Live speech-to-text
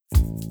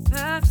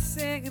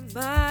singing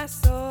my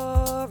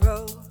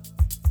sorrow.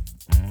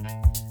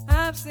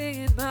 I'm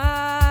singing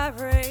my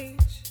rage.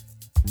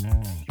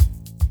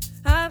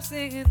 I'm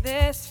singing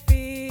this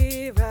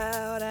fear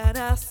out, and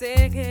I'll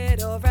sing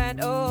it over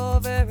and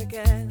over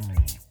again.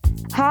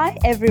 Hi,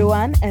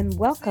 everyone, and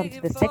welcome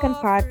to the second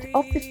part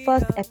of the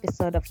first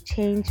episode of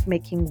Change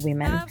Making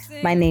Women.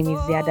 My name is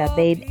Ziada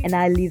Abeid, and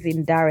I live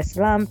in Dar es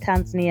Salaam,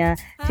 Tanzania,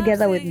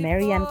 together with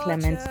Marianne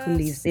Clements, who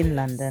lives in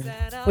London.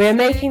 We are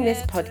making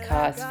this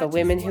podcast for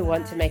women who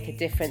want to make a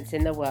difference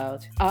in the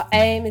world. Our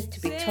aim is to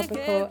be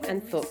topical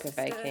and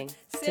thought-provoking,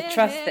 to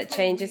trust that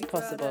change is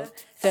possible.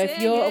 So if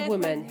you're a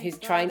woman who's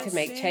trying to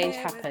make change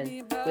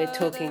happen, we're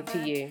talking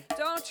to you.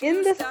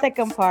 In the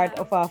second part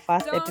of our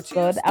first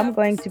episode, I'm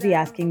going to be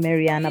asking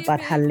Marianne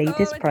about her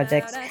latest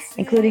projects,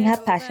 including her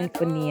passion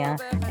for Nia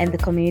and the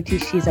community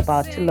she's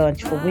about to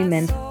launch for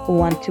women who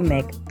want to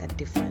make a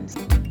difference.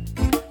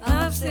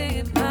 I'm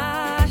singing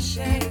my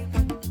shame.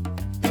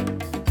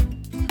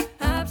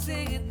 I'm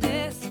singing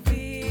this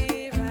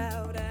fear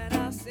out, and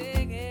I'll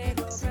sing it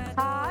over and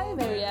Hi,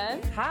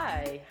 Marianne.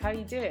 Hi, how are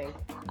you doing?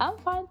 I'm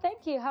fine,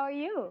 thank you. How are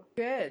you?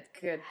 Good,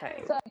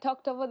 thanks. So I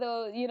talked over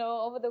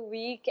the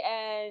week,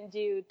 and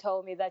you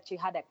told me that you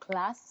had a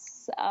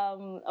class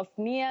of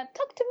Nia.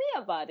 Talk to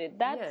me about it.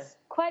 That's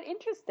quite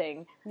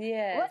interesting.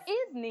 Yeah. What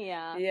is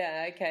Nia?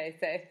 Yeah, okay.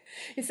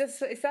 So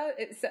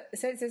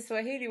it's a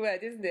Swahili word,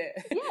 isn't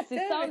it? Yes,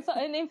 it sounds,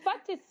 and in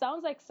fact, it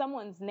sounds like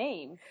someone's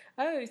name.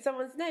 Oh,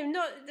 someone's name.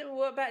 Not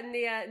what about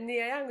Nia?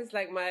 Nia Yang was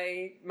like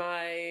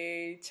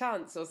my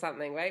chance or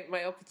something, right?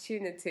 My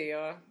opportunity,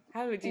 or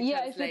how would you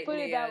Yeah, if translate you put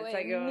Nia? it that It's way,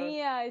 like your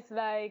Nia is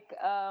like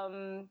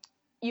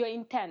your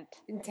intent.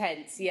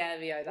 intense. Yeah,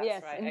 that's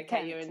Yes, right. intent.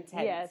 Okay, you're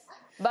intense. Yes,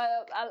 but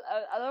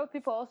a lot of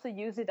people also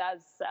use it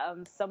as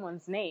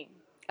someone's name.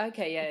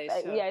 Okay,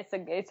 yeah, sure. Yeah,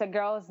 it's a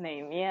girl's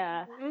name.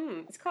 Yeah.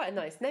 It's quite a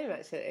nice name,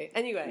 actually.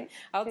 Anyway,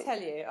 I'll tell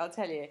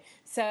you.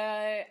 So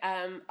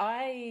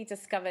I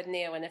discovered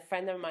Nia when a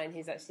friend of mine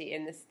who's actually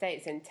in the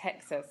States, in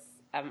Texas,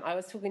 I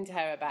was talking to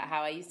her about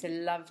how I used to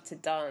love to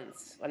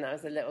dance when I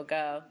was a little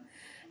girl.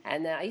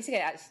 And I used to go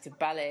actually to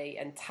ballet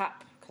and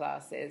tap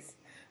classes.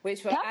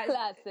 Which were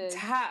classes?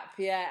 Tap,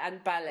 yeah,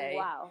 and ballet.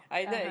 Wow.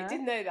 I know, you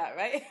didn't know that,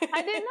 right?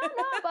 I did not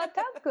know about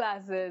tap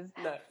classes.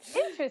 No.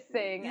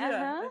 Interesting.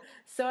 Yeah.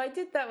 So I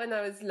did that when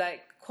I was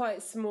like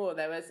quite small.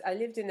 I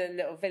lived in a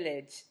little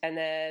village, and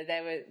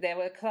there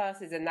were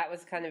classes, and that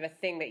was kind of a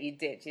thing that you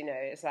did. You know,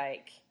 it's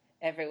like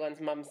everyone's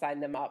mum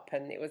signed them up,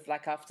 and it was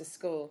like after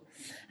school.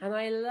 And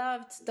I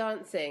loved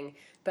dancing,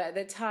 but at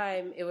the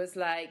time it was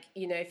like,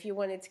 you know, if you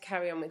wanted to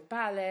carry on with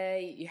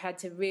ballet, you had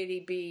to really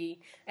be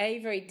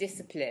very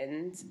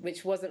disciplined,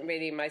 which wasn't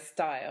really my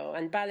style.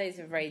 And ballet is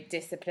a very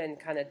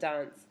disciplined kind of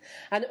dance,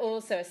 and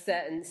also a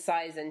certain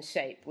size and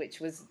shape, which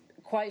was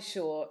quite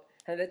short.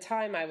 And at the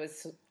time I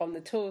was on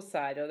the tall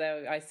side,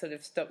 although I sort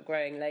of stopped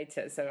growing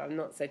later, so I'm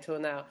not so tall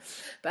now.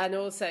 And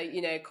also,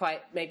 you know,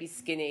 quite maybe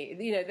skinny.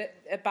 You know,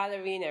 a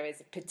ballerina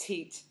is a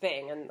petite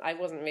thing, and I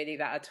wasn't really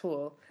that at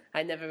all.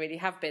 I never really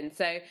have been.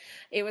 So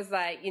it was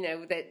like, you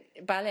know,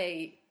 that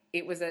ballet,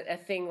 it was a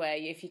thing where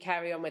if you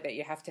carry on with it,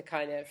 you have to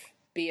kind of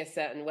be a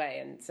certain way.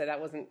 And so that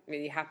wasn't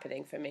really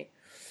happening for me.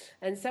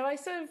 And so I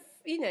sort of,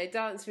 you know,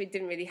 dance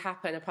didn't really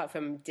happen apart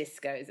from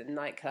discos and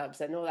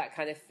nightclubs and all that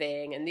kind of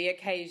thing, and the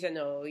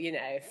occasional, you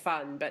know,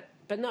 fun,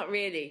 but not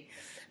really.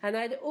 And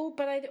I'd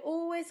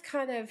always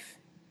kind of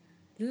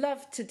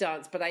loved to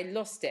dance, but I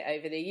lost it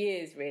over the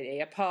years, really,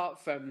 apart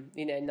from,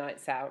 you know,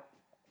 nights out.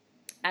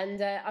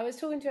 And I was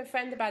talking to a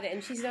friend about it,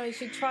 and she said, "Oh, you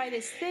should try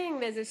this thing.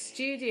 There's a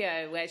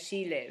studio where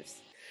she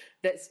lives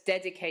that's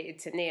dedicated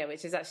to Nia,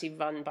 which is actually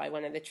run by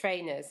one of the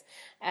trainers."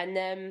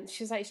 And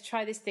she was like,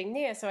 "Try this thing,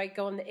 Nia." So I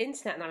go on the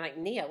internet, and I'm like,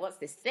 "Nia, what's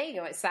this thing?"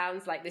 Oh, it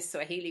sounds like this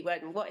Swahili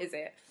word, and what is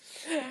it?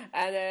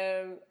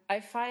 And I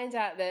find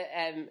out that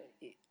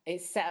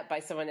it's set up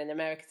by someone in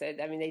America. So,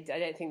 I mean, I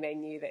don't think they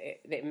knew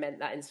that it meant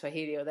that in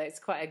Swahili, although it's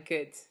quite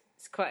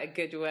a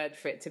good word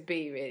for it to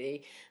be,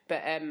 really.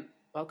 But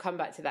I'll come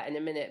back to that in a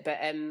minute. But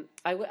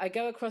I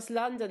go across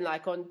London,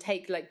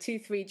 take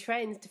 2-3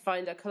 trains to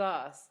find a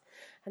class.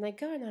 And I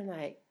go and I'm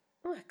like,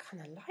 oh, I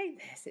kind of like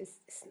this.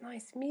 It's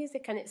nice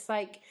music, and it's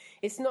like,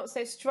 it's not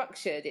so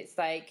structured. It's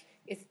like,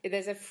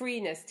 there's a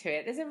freeness to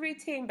it. There's a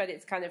routine, but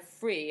it's kind of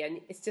free,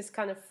 and it's just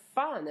kind of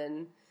fun,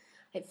 and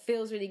it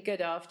feels really good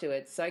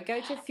afterwards. So I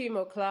go to a few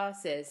more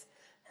classes,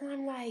 and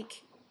I'm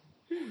like,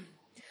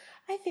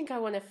 I think I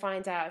want to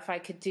find out if I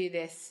could do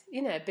this,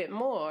 you know, a bit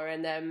more.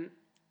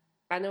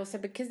 And also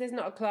because there's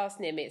not a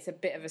class near me, it's a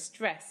bit of a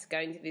stress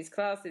going to these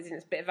classes, and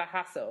it's a bit of a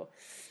hassle.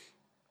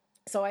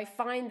 So I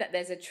find that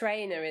there's a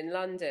trainer in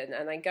London,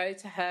 and I go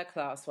to her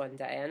class one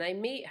day, and I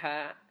meet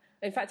her.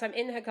 In fact, I'm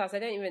in her class. I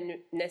don't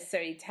even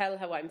necessarily tell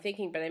her what I'm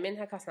thinking, but I'm in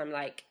her class, and I'm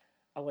like,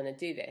 I want to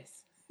do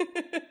this.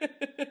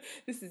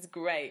 This is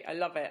great. I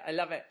love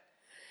it.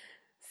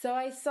 So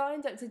I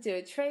signed up to do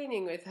a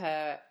training with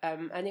her,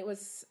 and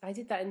I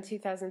did that in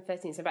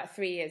 2013, so about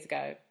 3 years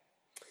ago.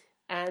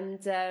 And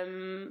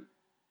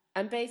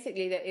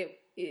basically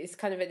it's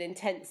kind of an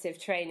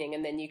intensive training,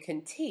 and then you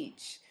can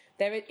teach.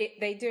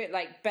 they do it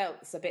like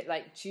belts, a bit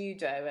like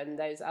judo and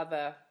those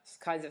other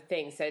kinds of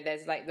things. So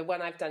there's like the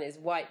one I've done is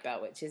white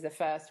belt, which is the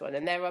first one,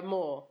 and there are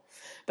more,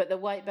 but the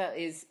white belt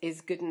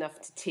is good enough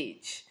to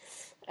teach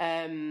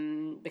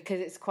because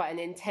it's quite an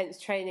intense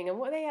training. And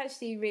what they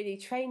actually really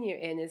train you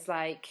in is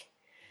like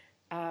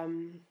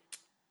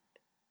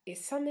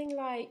it's something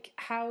like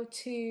how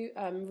to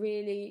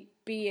really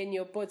be in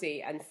your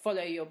body and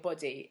follow your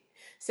body.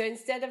 So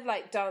instead of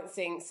like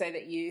dancing so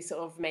that you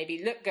sort of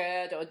maybe look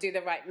good or do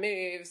the right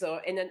moves or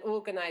in an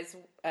organized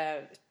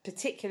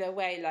particular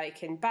way,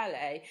 like in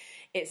ballet,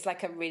 it's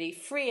like a really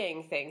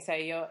freeing thing.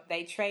 So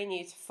they train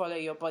you to follow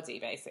your body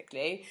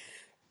basically.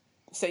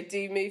 So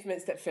do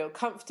movements that feel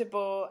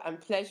comfortable and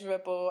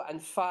pleasurable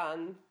and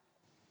fun.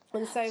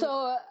 And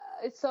so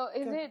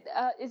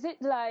is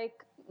it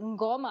like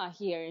ngoma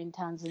here in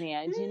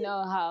Tanzania? Do you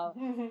know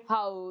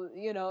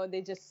how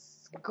they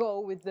just go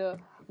with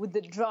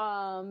the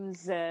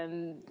drums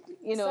and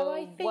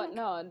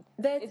whatnot?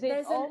 Is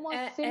it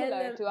almost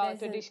similar to our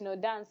traditional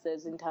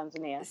dances in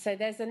Tanzania? So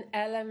there's an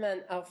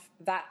element of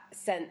that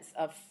sense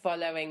of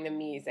following the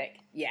music,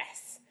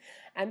 yes.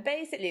 And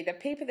basically, the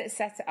people that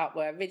set it up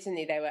were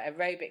originally they were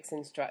aerobics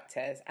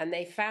instructors, and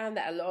they found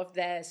that a lot of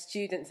their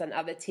students and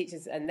other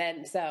teachers and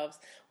themselves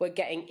were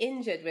getting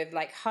injured with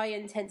like high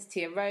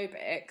intensity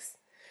aerobics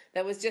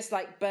that was just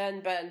like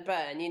burn,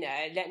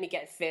 let me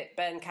get fit,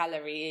 burn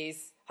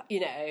calories,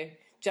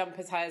 jump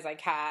as high as I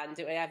can,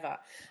 do whatever.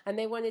 And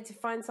they wanted to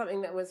find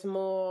something that was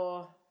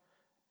more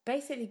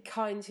basically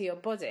kind to your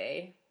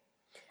body.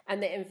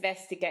 And they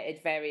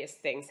investigated various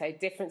things, so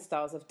different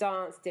styles of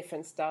dance,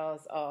 different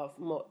styles of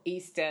more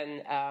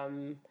Eastern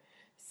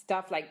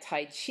stuff like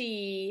Tai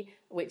Chi,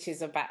 which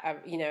is about,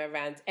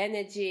 around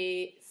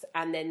energy,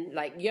 and then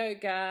like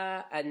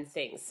yoga and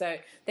things. So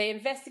they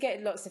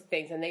investigated lots of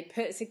things and they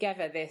put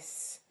together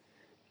this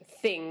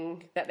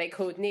thing that they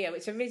called NEO,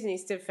 which originally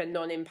stood for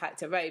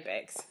non-impact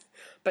aerobics,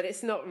 but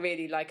it's not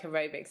really like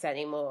aerobics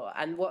anymore.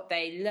 And what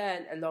they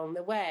learned along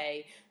the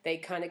way, they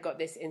kind of got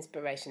this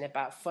inspiration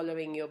about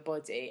following your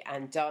body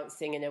and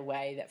dancing in a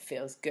way that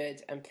feels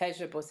good and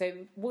pleasurable. So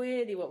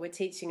really what we're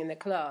teaching in the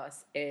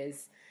class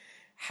is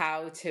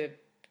how to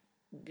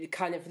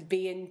kind of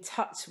be in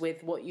touch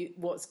with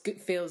what's good,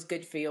 feels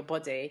good for your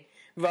body,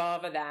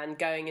 rather than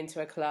going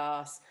into a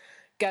class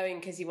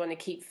because you want to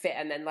keep fit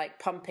and then like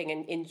pumping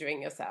and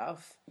injuring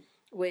yourself.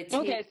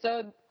 Okay,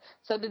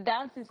 so the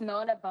dance is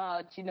not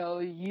about,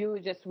 you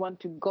just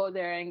want to go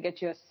there and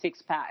get your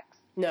six packs.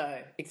 No,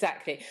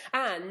 exactly.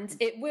 And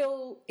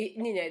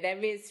there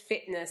is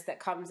fitness that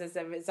comes as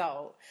a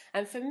result.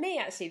 And for me,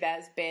 actually,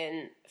 there's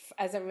been,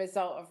 as a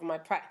result of my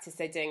practice,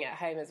 they're doing it at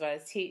home as well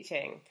as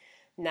teaching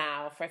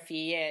now for a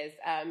few years.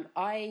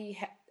 I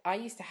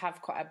used to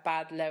have quite a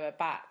bad lower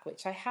back,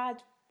 which I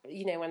had,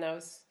 when I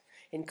was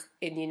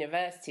in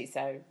university,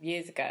 so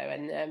years ago,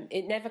 and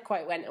it never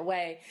quite went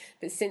away.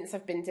 But since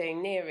I've been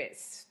doing NEO,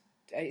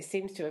 it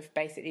seems to have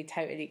basically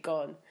totally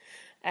gone.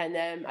 And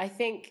I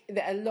think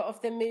that a lot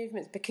of the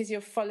movements, because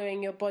you're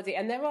following your body,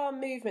 and there are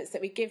movements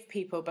that we give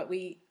people, but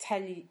we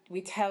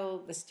tell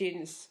the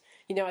students,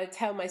 I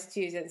tell my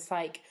students,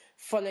 like,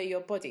 follow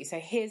your body. So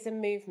here's a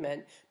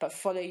movement, but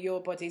follow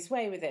your body's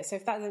way with it. So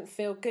if that doesn't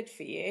feel good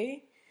for you,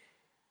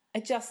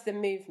 adjust the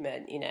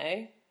movement,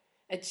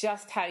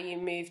 adjust how you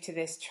move to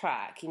this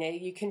track.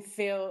 You can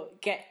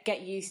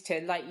get used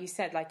to, like you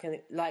said,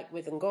 like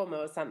with Ngoma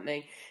or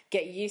something,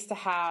 get used to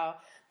how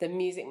the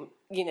music,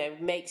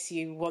 makes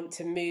you want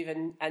to move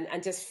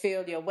and just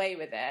feel your way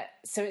with it.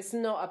 So it's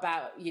not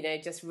about,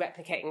 just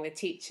replicating the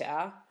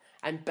teacher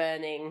and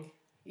burning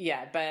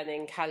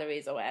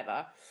calories or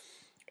whatever.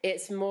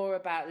 It's more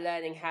about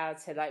learning how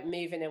to like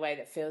move in a way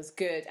that feels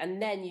good,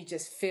 and then you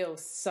just feel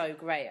so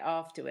great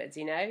afterwards.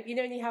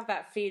 When you have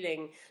that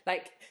feeling,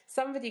 like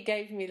somebody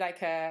gave me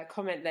like a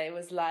comment that it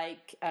was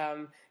like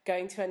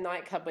going to a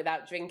nightclub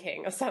without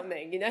drinking or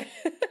something.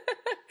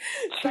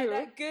 So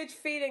that good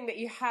feeling that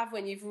you have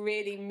when you've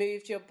really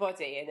moved your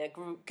body in a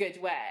good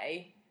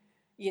way,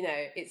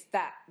 it's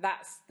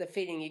that's the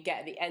feeling you get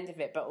at the end of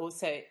it. But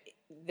also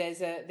there's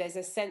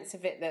a sense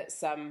of it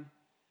that's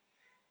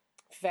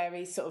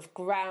very sort of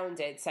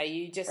grounded, so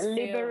you just feel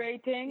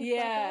liberating.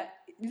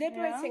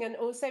 Liberating, and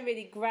also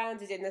really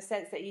grounded in the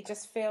sense that you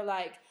just feel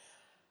like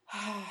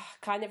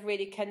kind of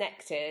really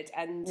connected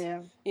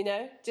and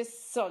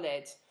just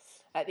solid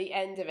at the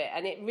end of it.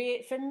 And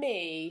it for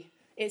me,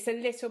 it's a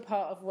little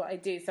part of what I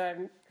do.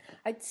 So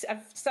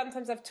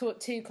I've taught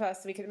 2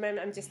 classes a week. At the moment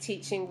I'm just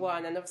teaching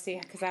 1, and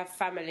obviously because I have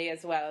family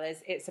as well,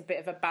 it's a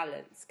bit of a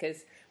balance,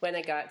 because when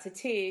I go out to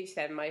teach,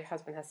 then my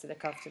husband has to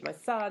look after my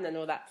son and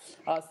all that,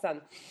 our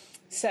son.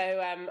 So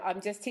I'm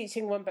just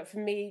teaching 1, but for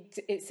me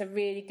it's a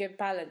really good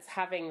balance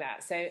having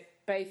that. So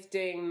both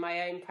doing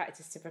my own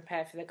practice to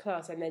prepare for the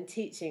class and then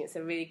teaching, it's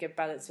a really good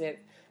balance with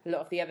a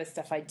lot of the other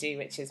stuff I do,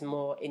 which is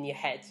more in your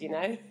head,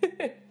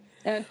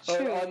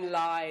 or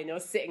online or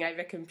sitting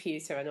over a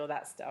computer and all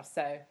that stuff.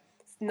 So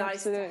it's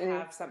nice to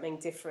have something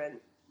different.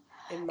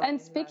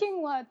 And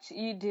speaking what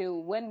you do,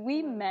 when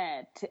we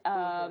met,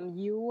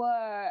 you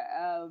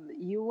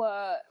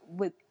were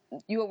with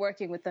you were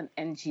working with an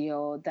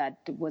NGO that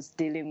was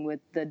dealing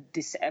with the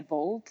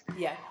disabled.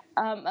 Yeah.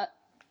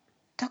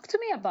 Talk to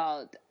me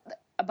about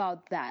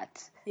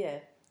that. Yeah.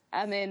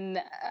 I mean,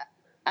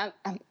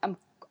 I'm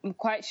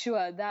quite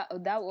sure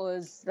that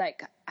was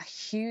like a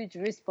huge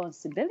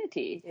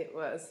responsibility. It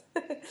was.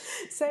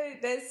 So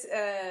there's,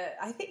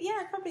 I think,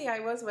 yeah, probably I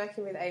was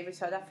working with Ava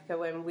Child Africa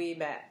when we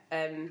met.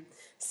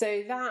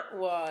 So that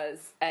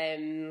was,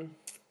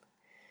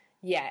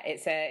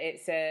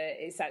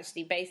 it's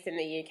actually based in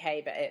the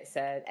UK, but it's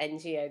an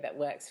NGO that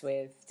works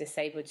with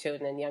disabled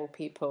children and young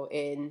people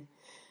in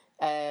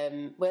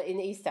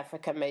East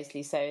Africa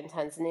mostly, so in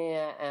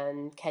Tanzania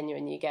and Kenya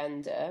and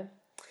Uganda.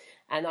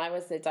 And I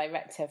was the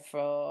director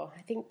for,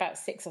 I think, about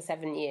 6 or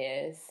 7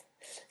 years.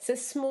 It's a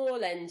small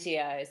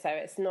NGO, so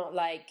it's not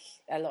like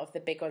a lot of the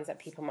big ones that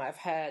people might have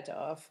heard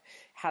of. It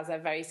has a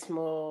very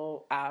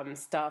small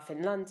staff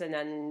in London,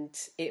 and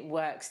it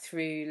works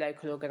through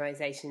local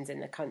organisations in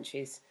the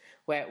countries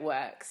where it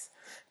works.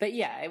 But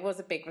yeah, it was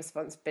a big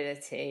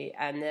responsibility,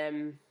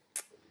 and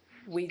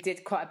we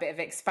did quite a bit of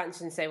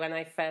expansion. So when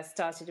I first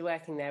started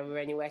working there, we were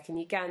only working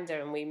in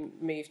Uganda, and we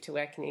moved to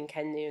working in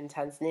Kenya and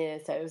Tanzania.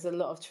 So it was a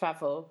lot of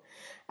travel,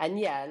 and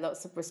yeah,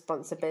 lots of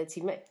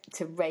responsibility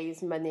to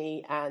raise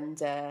money and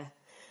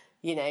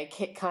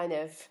kind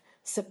of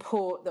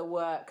support the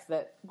work,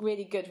 that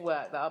really good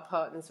work that our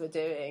partners were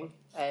doing.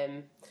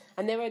 And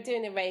they were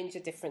doing a range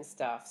of different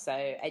stuff.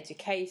 So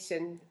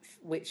education,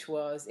 which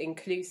was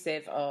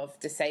inclusive of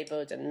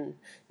disabled and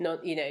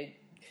not,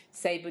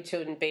 disabled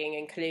children being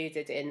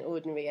included in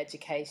ordinary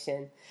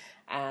education,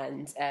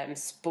 and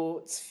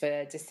sports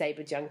for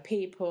disabled young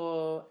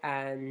people,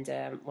 and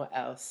what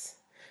else?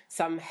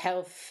 Some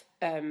health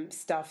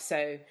stuff,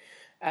 so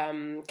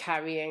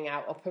carrying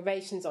out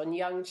operations on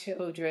young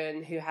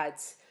children who had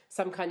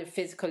some kind of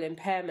physical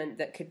impairment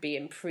that could be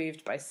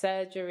improved by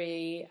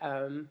surgery,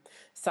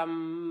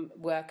 some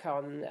work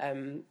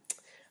on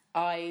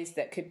eyes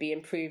that could be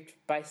improved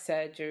by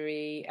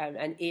surgery,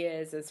 and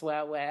ears as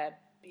well, where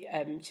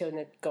children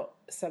had got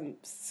some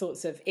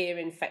sorts of ear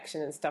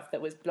infection and stuff that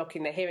was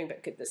blocking their hearing,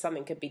 but that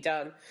something could be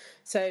done.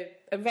 So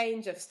a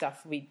range of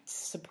stuff we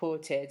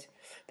supported.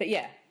 But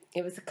yeah,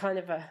 it was a kind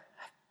of a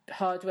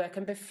hard work.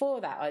 And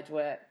before that, I'd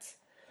worked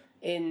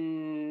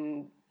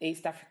in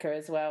East Africa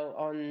as well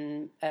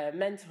on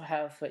mental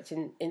health, which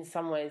in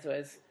some ways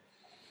was,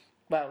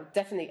 well,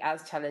 definitely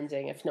as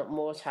challenging, if not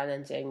more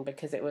challenging,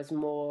 because it was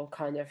more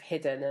kind of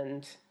hidden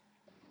and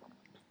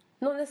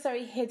not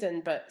necessarily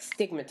hidden, but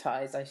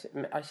stigmatized,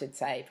 I should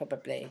say,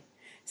 probably.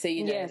 So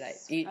yes,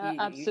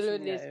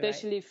 absolutely, you know,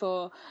 especially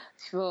right?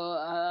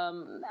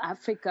 for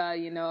Africa. I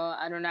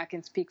don't know. I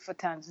can speak for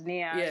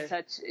Tanzania. Yeah.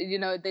 Such,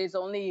 there's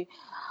only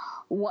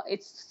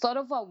it's sort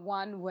of a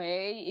one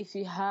way. If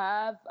you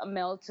have a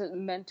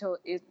mental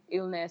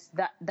illness,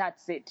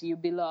 that's it. You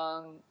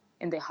belong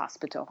in the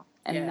hospital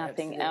and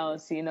nothing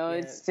else.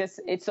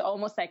 It's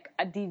almost like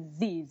a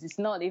disease. It's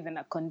not even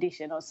a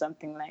condition or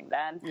something like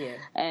that. Yeah.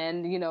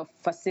 And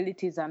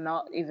facilities are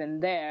not even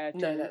there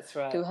that's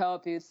right. to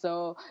help you.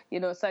 So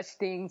such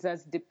things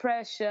as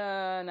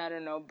depression, I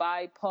don't know,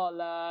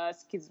 bipolar,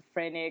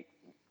 schizophrenic,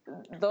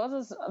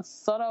 those are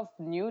sort of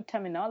new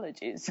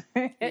terminologies.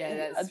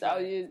 Yeah, that's how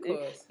right, of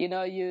course.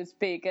 You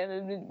speak,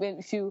 and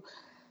if you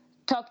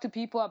talk to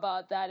people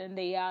about that and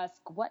they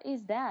ask, what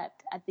is that?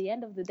 At the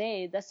end of the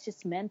day, that's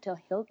just mental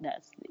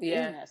illness.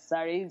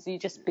 Sorry, you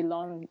just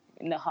belong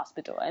in the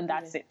hospital, and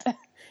that's it.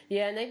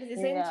 Yeah, and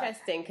it's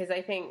interesting, because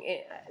I think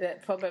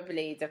that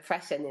probably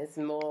depression is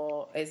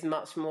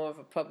much more of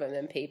a problem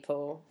than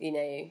people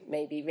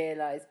maybe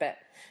realise,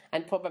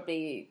 and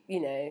probably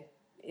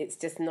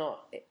it's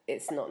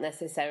not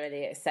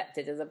necessarily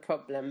accepted as a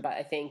problem, but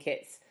I think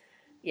it's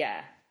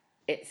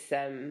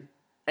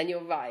and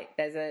you're right,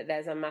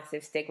 there's a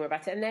massive stigma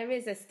about it, and there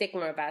is a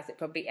stigma about it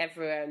probably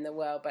everywhere in the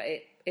world, but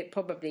it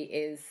probably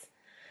is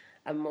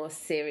a more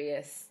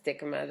serious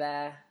stigma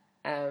there.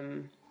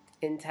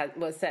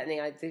 Certainly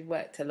I did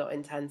worked a lot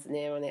in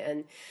Tanzania on it,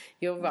 and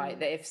you're right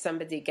that if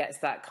somebody gets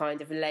that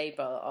kind of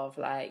label of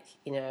like,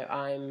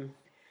 I'm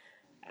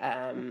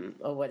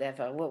or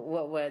whatever,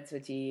 what words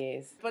would you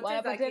use?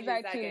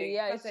 Exactly,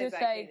 yeah, it's just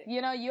like,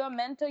 you're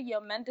mental,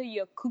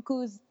 you're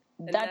cuckoos.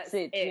 That's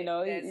it. There's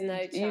no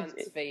chance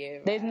for you.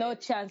 Right? There's no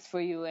chance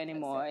for you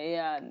anymore.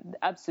 Yeah,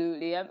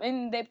 absolutely. I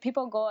mean,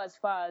 people go as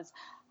far as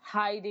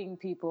hiding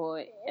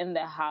people in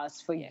their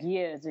house for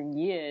years and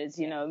years.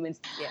 I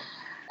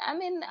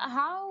mean,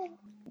 how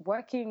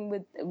working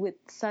with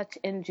such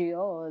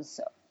NGOs,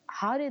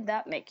 how did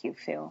that make you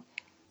feel?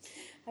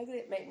 How did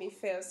it make me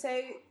feel? So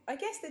I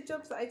guess the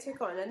jobs that I took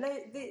on, and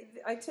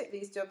I took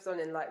these jobs on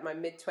in like my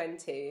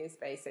mid-20s,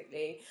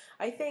 basically.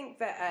 I think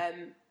that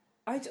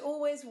I'd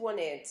always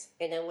wanted,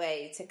 in a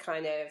way,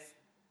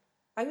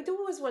 I would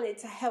always wanted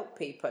to help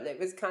people. It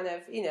was kind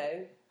of,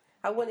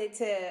 I wanted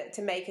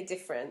to make a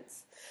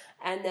difference.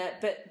 And,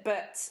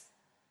 but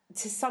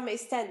to some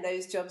extent,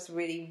 those jobs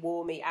really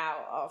wore me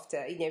out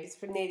after, it's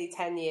for nearly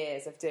 10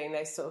 years of doing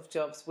those sort of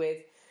jobs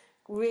with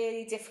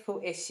really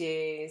difficult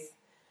issues,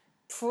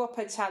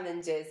 proper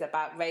challenges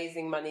about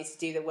raising money to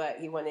do the work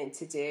you wanted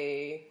to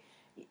do,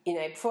 you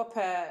know,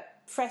 proper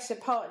pressure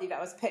partly that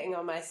I was putting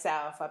on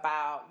myself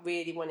about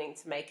really wanting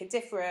to make a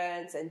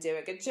difference and do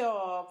a good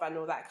job and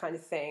all that kind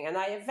of thing. And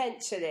I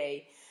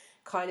eventually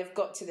kind of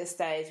got to the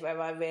stage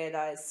where I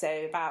realised,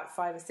 so about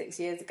 5 or 6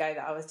 years ago,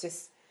 that I was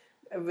just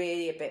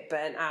really a bit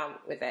burnt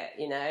out with it,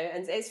 you know.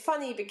 And it's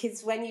funny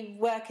because when you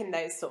work in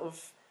those sort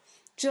of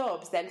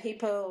jobs, then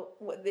people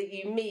that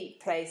you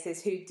meet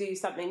places who do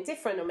something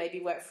different or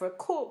maybe work for a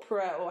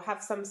corporate or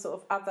have some sort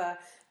of other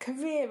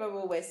career are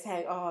always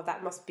saying, oh,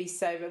 that must be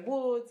so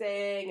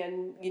rewarding,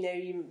 and you know,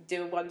 you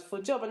do a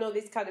wonderful job and all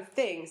these kind of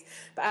things.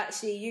 But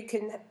actually you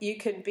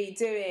can be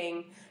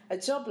doing a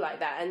job like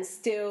that and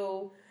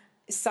still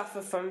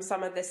suffer from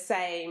some of the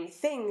same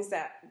things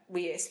that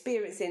we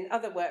experience in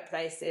other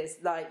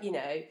workplaces, like, you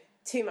know,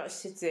 too much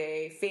to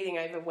do, feeling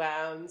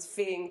overwhelmed,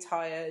 feeling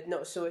tired,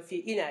 not sure if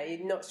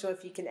you're not sure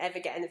if you can ever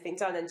get anything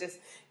done, and just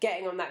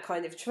getting on that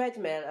kind of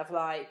treadmill of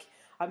like,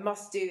 I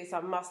must do this,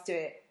 I must do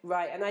it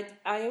right. And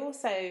I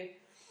also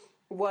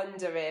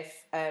wonder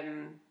if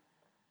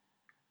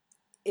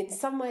in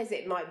some ways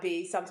it might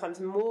be sometimes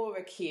more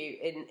acute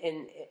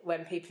in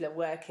when people are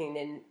working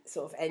in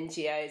sort of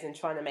NGOs and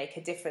trying to make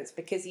a difference,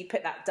 because you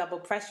put that double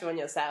pressure on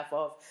yourself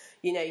of,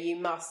 you know, you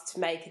must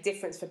make a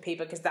difference for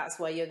people because that's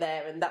why you're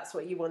there and that's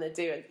what you want to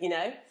do, you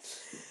know.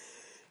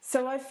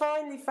 So I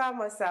finally found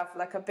myself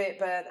like a bit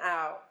burnt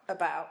out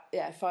about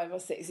 5 or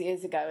 6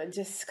 years ago, and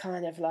just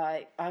kind of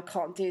like, I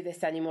can't do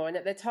this anymore. And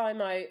at the time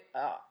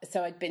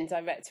I'd been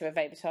director of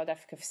Able Child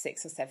Africa for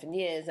 6 or 7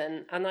 years,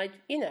 and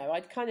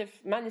I'd kind of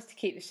managed to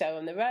keep the show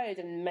on the road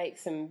and make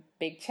some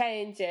big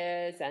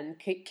changes and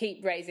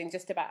keep raising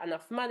just about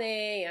enough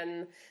money.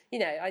 And you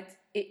know,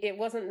 it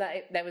wasn't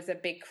that there was a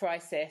big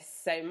crisis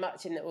so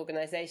much in the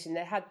organisation.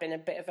 There had been a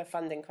bit of a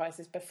funding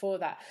crisis before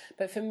that,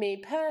 but for me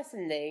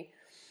personally,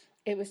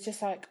 it was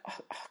just like, oh,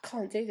 I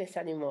can't do this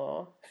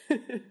anymore.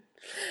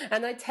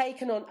 And I'd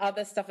taken on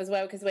other stuff as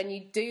well, because when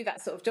you do that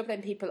sort of job,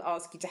 then people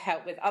ask you to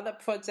help with other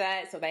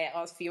projects, or they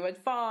ask for your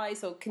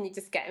advice, or can you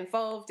just get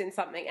involved in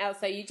something else?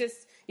 So you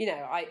just, you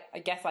know, I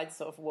guess I'd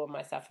sort of worn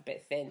myself a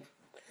bit thin.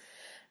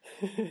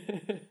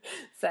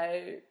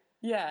 So,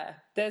 yeah,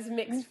 there's a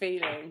mixed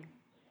feeling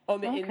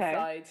on the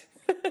inside.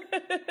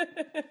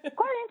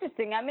 Quite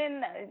interesting. I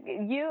mean,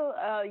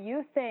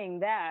 you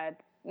saying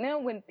that, you know,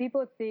 when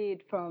people see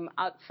it from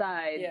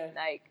outside,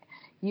 like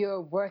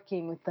you're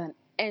working with an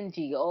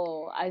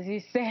NGO, as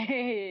you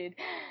said,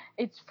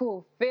 it's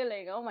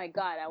fulfilling. Oh my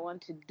God, I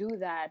want to do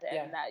that,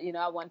 and that, you know,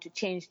 I want to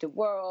change the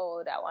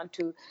world. I want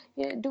to,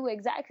 you know, do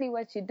exactly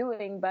what you're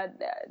doing. But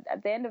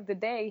at the end of the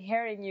day,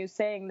 hearing you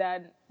saying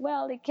that,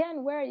 well, it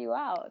can wear you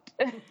out.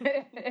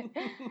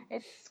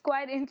 It's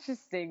quite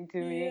interesting to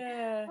me.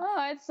 Yeah. All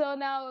right, so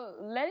now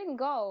letting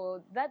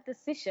go, that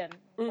decision,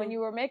 when you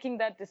were making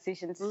that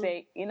decision to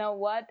say, you know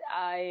what,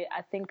 I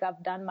think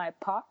I've done my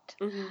part.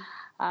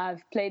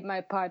 I've played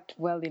my part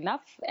well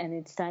enough, and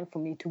it's time for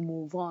me to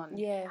move on.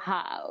 Yeah.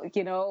 How,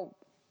 you know,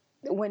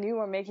 when you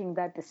were making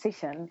that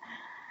decision,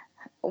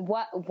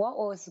 what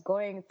was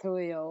going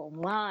through your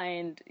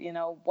mind? You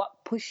know,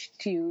 what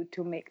pushed you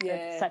to make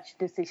such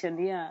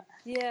decision? Yeah.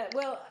 Yeah.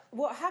 Well,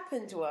 what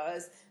happened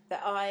was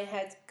that I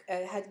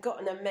had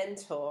gotten a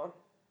mentor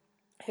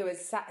who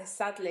is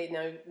sadly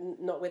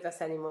not with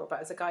us anymore, but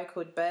it was a guy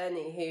called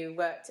Bernie, who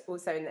worked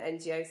also in the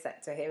NGO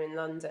sector here in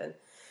London,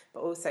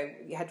 but also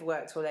had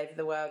worked all over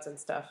the world and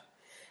stuff.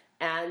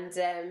 And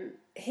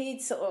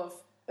he'd sort of,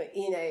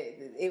 you know,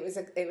 it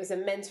was a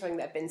mentoring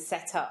that had been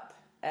set up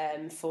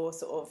for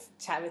sort of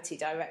charity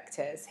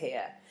directors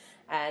here.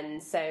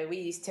 And so we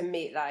used to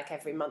meet like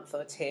every month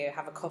or two,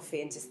 have a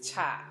coffee and just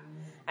chat.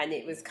 And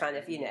it was kind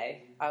of, you know,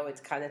 I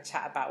would kind of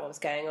chat about what was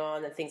going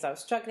on and things I was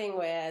struggling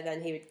with,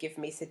 and he would give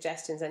me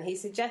suggestions. And he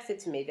suggested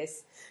to me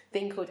this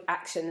thing called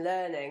action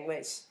learning,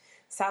 which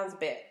sounds a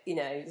bit, you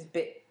know, it's a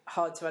bit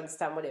hard to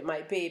understand what it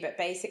might be, but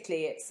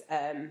basically it's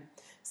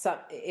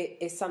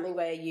it's something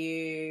where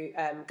you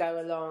go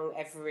along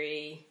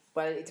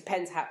it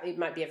depends how, it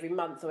might be every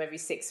month or every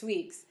 6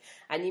 weeks,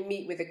 and you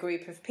meet with a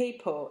group of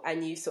people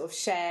and you sort of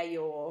share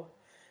your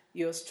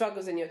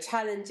struggles and your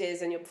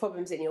challenges and your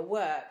problems in your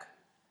work.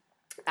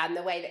 And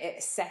the way that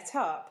it's set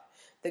up,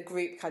 the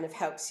group kind of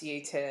helps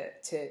you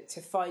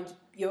to find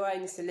your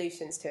own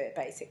solutions to it,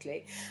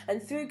 basically.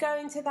 And through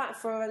going to that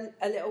for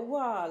a little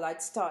while,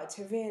 I'd started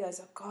to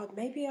realise, oh God,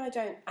 maybe I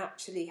don't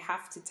actually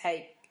have to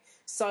take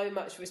so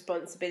much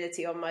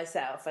responsibility on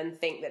myself and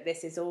think that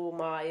this is all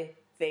my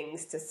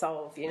things to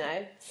solve, you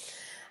know.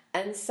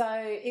 And so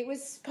it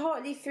was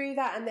partly through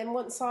that, and then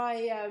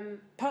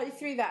partly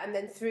through that, and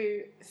then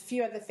through a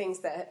few other things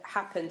that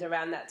happened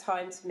around that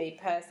time to me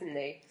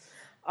personally.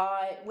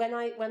 when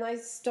I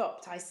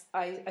stopped,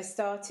 I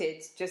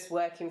started just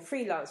working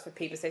freelance for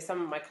people. So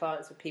some of my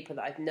clients were people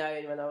that I'd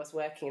known when I was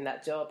working in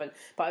that job,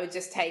 but I would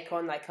just take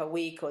on like a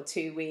week or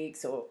 2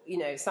 weeks, or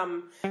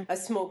a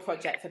small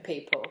project for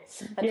people.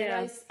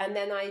 And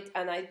then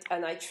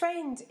I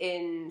trained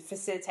in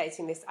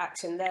facilitating this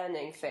action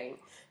learning thing.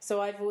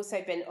 So I've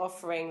also been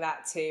offering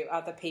that to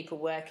other people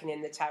working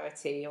in the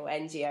charity or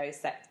NGO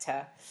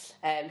sector,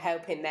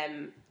 helping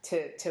them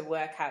to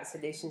work out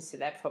solutions to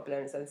their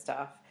problems and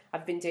stuff.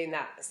 I've been doing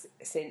that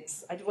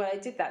since I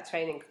did that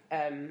training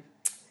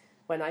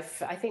when I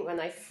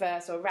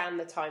first, or around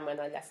the time when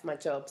I left my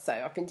job. So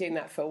I've been doing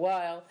that for a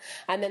while,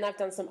 and then I've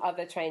done some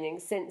other training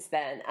since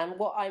then. And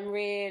what I'm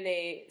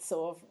really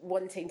sort of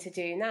wanting to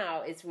do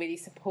now is really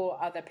support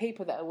other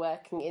people that are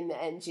working in the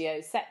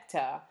NGO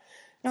sector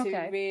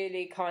to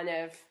really kind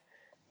of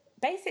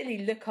basically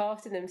look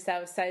after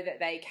themselves so that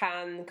they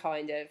can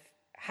kind of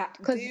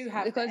because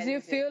you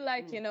feel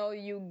like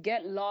you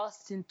get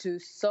lost into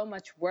so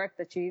much work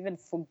that you even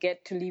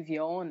forget to live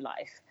your own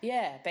life.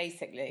 Yeah,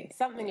 basically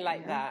something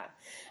like that.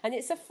 And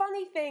it's a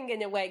funny thing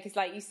in a way, because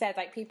like you said,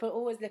 like people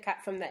always look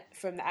at from the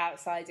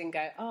outside and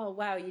go, oh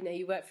wow,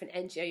 you work for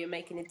an NGO, you're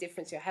making a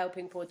difference, you're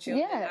helping poor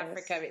children in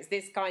Africa. It's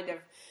this kind of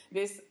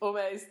this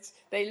almost,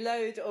 they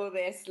load all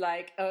this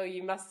like, oh,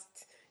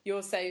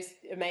 you're so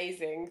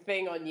amazing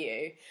thing on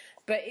you,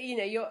 but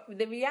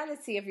the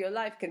reality of your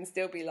life can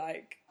still be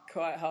like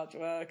quite hard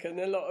work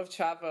and a lot of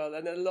travel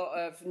and a lot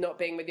of not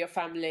being with your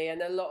family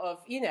and a lot of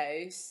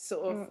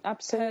sort of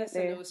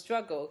personal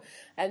struggle.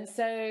 And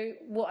so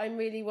what I'm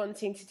really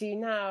wanting to do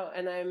now,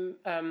 and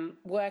I'm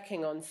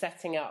working on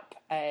setting up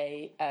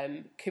a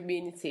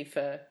community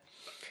for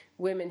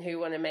women who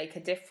want to make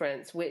a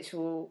difference, which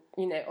will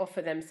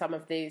offer them some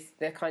of the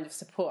kind of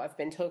support I've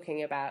been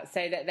talking about,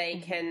 so that they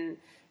can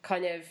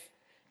kind of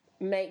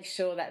make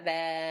sure that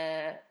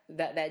they're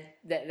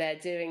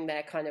doing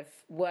their kind of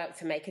work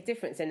to make a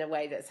difference in a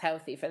way that's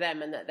healthy for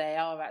them, and that they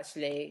are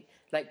actually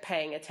like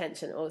paying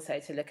attention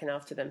also to looking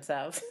after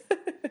themselves.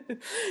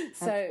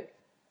 So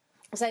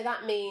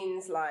that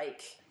means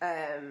like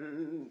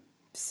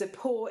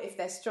support if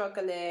they're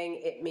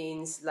struggling. It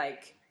means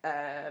like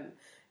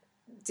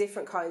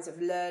different kinds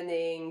of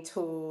learning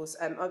tools.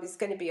 It's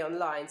going to be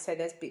online, so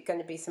there's going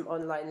to be some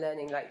online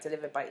learning like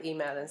delivered by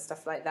email and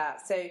stuff like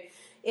that. So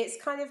it's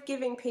kind of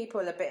giving people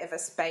a bit of a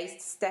space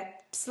to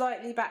step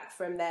slightly back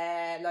from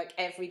their like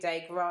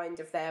everyday grind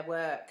of their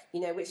work,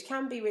 which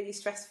can be really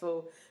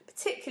stressful,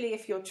 particularly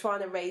if you're trying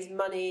to raise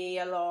money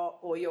a lot,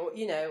 or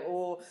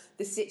or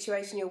the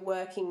situation you're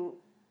working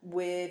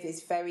with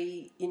is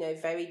very,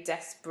 very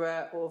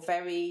desperate or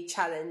very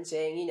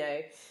challenging,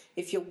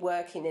 if you're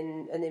working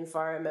in an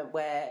environment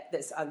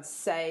that's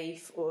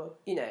unsafe, or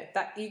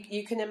that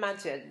you can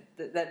imagine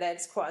that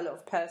there's quite a lot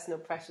of personal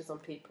pressures on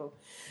people.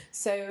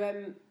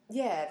 So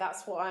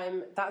that's what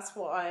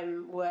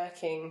I'm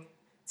working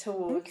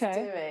towards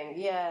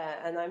doing.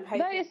 And I'm hoping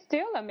that is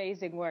still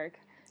amazing work.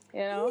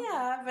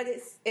 Yeah, but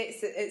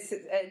it's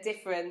a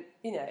different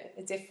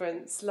a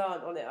different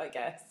slant on it, I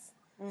guess.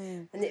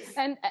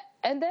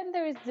 And then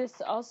there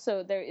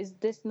is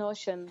this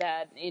notion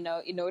that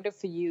in order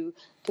for you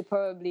to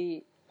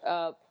probably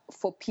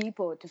for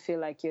people to feel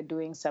like you're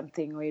doing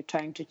something, or you're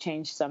trying to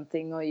change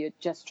something, or you're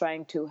just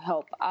trying to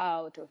help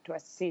out or to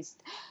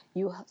assist,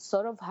 you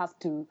sort of have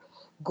to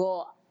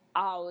go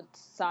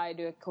outside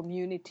your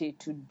community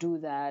to do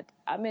that.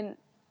 I mean,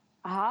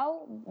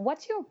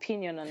 what's your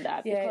opinion on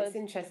that? Because it's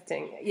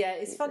interesting. Yeah,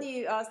 it's funny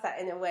you asked that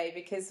in a way,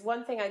 because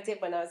one thing I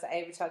did when I was at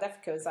Ava Child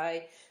Africa was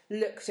I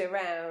looked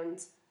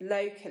around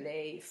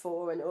locally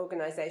for an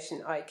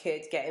organisation I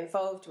could get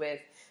involved with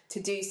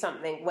to do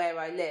something where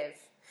I live,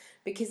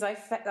 because I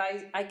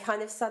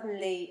kind of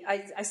suddenly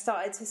I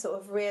started to sort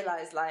of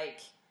realise, like,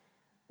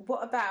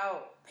 what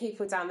about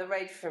people down the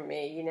road from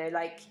me,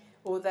 like,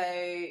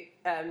 although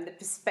the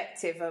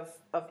perspective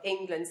of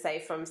England, say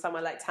from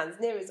somewhere like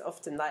Tanzania, is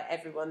often like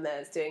everyone there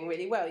is doing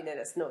really well.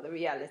 That's not the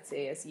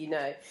reality, as you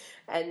know.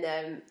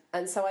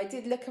 And so I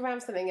did look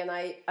around something, and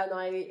I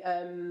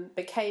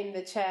became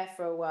the chair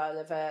for a while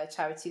of a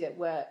charity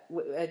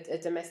a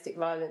domestic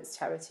violence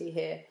charity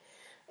here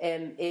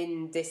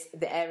in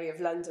the area of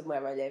London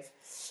where I live.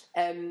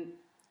 And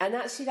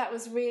actually,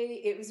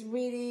 it was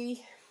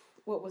really,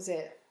 what was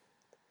it?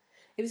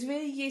 It was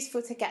really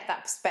useful to get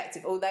that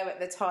perspective, although at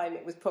the time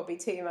it was probably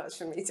too much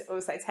for me to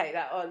also take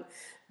that on.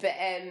 But,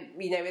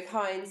 with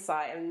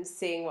hindsight and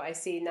seeing what I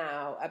see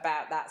now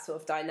about that sort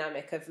of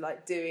dynamic of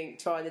like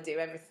trying to do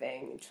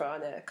everything,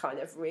 trying to kind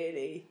of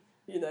really,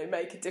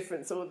 make a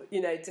difference, or,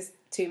 just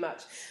too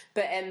much.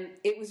 But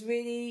it was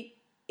really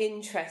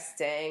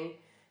interesting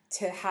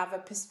to have a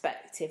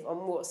perspective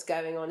on what's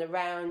going on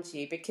around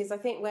you, because I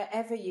think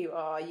wherever you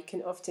are, you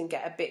can often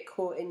get a bit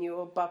caught in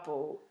your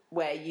bubble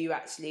where you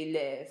actually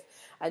live,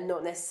 and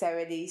not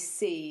necessarily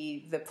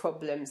see the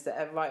problems that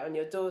are right on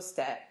your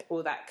doorstep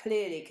all that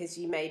clearly, because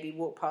you maybe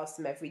walk past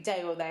them every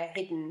day, or they're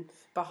hidden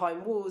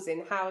behind walls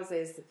in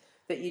houses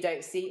that you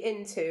don't see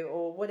into,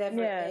 or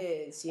whatever it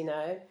is,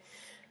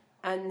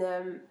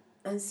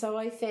 And so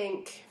I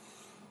think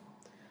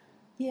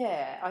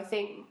Yeah, I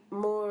think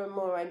more and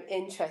more I'm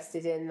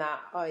interested in that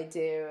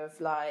idea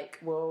of like,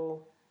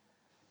 well,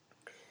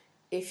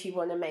 if you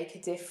want to make a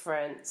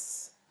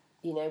difference,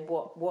 you know,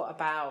 what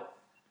about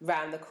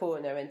round the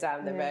corner and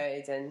down the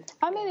road? And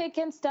I mean, it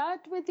can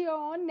start with your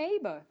own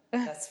neighbor.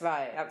 that's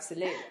right,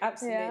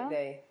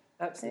 absolutely.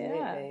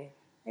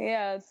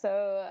 Yeah,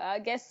 so I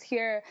guess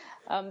here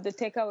the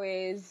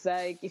takeaway is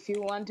like if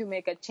you want to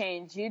make a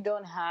change, you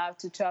don't have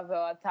to travel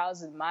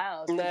 1,000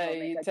 miles to go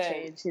make a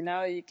change. You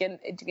know, you can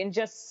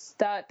just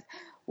start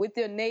with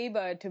your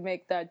neighbor to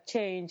make that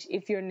change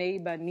if your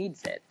neighbor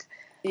needs it.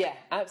 Yeah,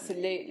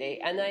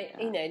 absolutely. And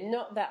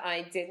not that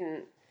I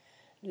didn't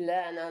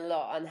learn a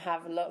lot and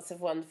have lots of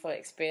wonderful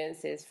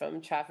experiences from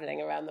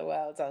traveling around the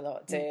world a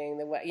lot, doing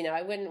the work. You know,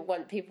 I wouldn't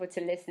want people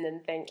to listen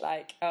and think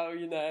like, oh,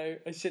 you know,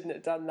 I shouldn't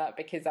have done that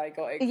because I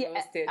got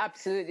exhausted. Yeah,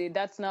 absolutely.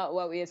 That's not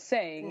what we are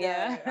saying. No,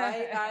 Yeah.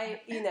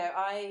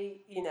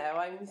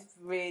 I'm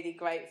really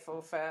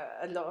grateful for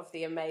a lot of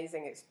the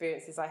amazing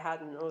experiences I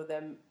had and all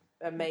the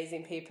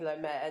amazing people I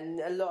met,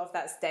 and a lot of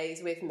that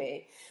stays with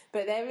me.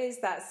 But there is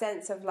that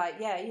sense of like,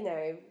 yeah, you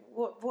know,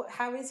 what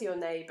how is your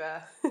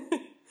neighbour?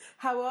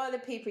 How are the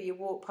people you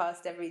walk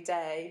past every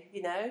day,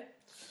 you know?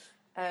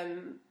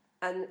 And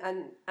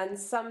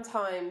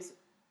sometimes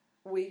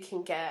we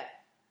can get,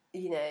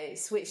 you know,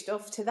 switched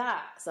off to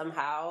that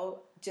somehow,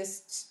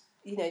 just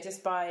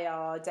by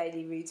our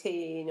daily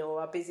routine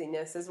or our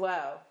busyness as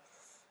well.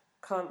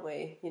 Can't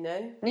we, you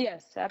know?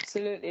 Yes,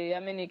 absolutely. I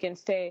mean, you can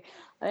stay.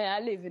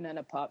 I live in an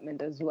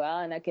apartment as well,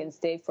 and I can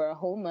stay for a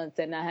whole month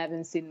and I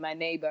haven't seen my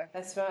neighbor.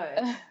 That's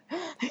right.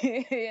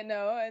 You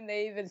know, and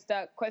they even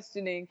start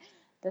questioning,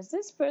 does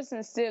this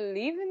person still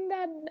live in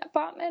that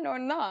apartment or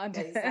not?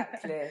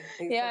 Exactly.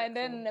 Yeah, and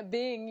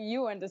then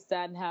you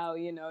understand how,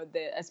 you know,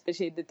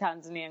 especially the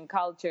Tanzanian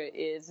culture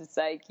is, it's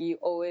like you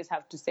always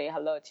have to say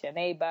hello to your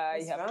neighbor.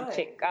 You have to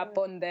check up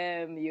on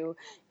them. You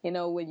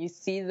know, when you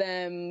see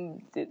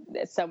them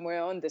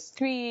somewhere on the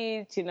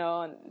street, you know,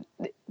 on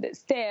the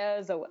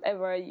stairs or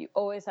whatever, you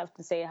always have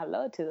to say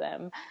hello to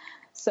them.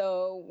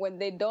 So when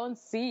they don't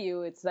see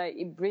you, it's like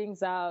it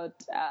brings out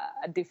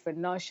a different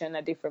notion,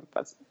 a different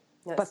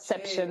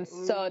perception,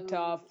 sort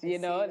of, you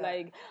know,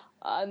 like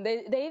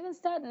they even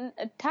start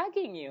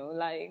tagging you,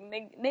 like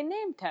they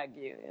name tag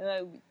you,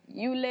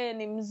 Yule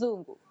ni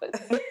mzungu.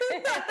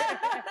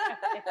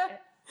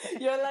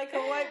 You're like a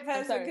white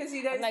person because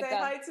you don't say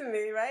hi to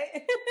me,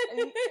 right?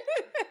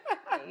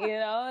 You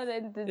know,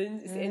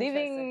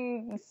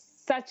 living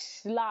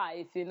such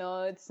life, you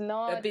know, it's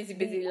not a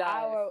busy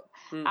life.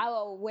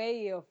 Our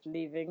way of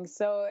living.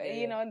 So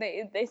you know,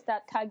 they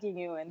start tagging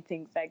you and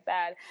things like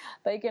that,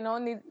 but you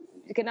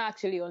can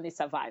actually only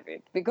survive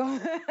it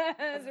because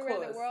where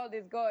the world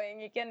is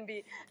going, you can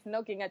be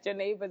knocking at your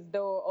neighbor's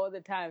door all the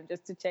time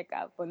just to check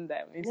up on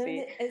them. You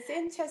see, it's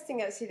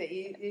interesting actually that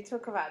you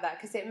talk about that,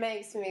 because it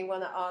makes me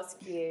want to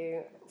ask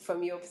you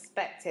from your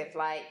perspective,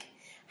 like,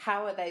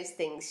 how are those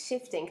things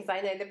shifting? Because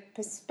I know the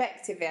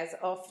perspective is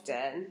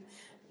often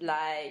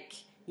like,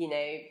 you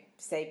know,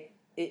 say,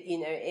 you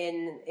know,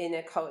 in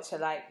a culture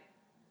like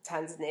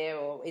Tanzania,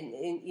 or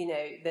in you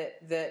know,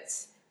 that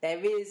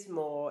there is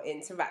more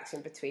interaction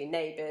between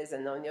neighbours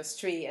and on your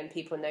street, and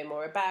people know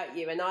more about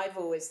you. And I've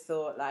always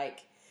thought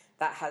like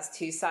that has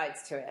two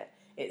sides to it.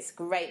 It's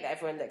great that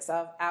everyone looks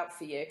out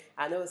for you,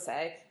 and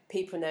also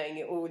people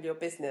knowing all your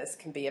business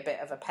can be a bit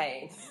of a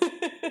pain.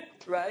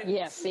 Right?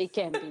 Yes, it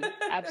can be.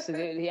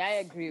 Absolutely, I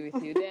agree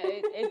with you.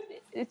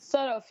 It's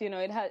sort of, you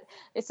know,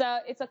 it's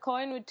a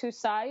coin with two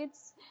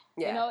sides.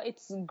 Yeah. You know,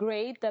 it's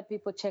great that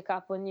people check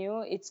up on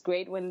you. It's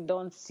great when they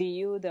don't see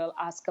you, they'll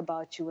ask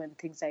about you and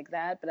things like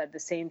that. But at the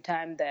same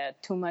time, they're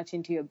too much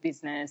into your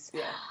business.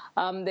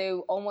 Yeah. They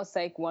almost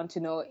like want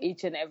to know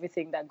each and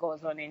everything that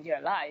goes on in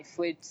your life,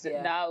 which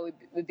now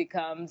it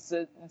becomes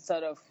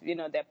sort of, you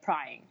know, they're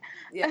prying.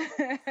 Yeah,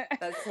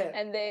 that's it.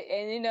 and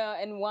you know,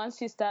 and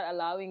once you start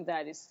allowing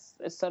that, it's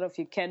sort of,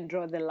 you can't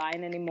draw the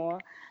line anymore.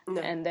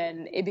 No. And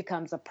then it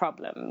becomes a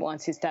problem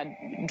once you start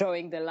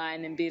drawing the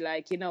line and be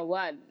like, you know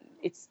what?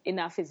 It's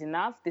enough is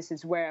enough. This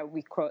is where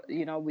we draw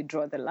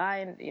the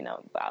line. You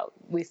know,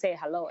 we say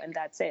hello and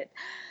that's it.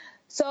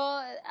 So,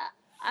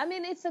 I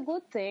mean, it's a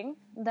good thing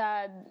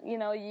that, you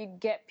know, you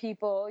get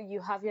people,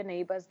 you have your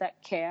neighbors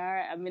that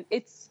care. I mean,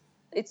 it's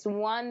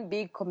one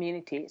big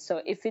community.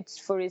 So if it's,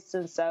 for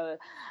instance, an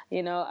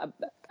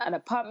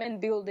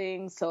apartment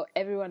building, so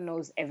everyone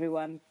knows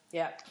everyone.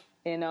 Yeah.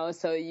 You know,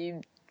 so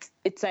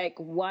it's like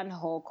one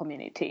whole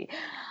community.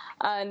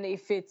 And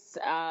if it's,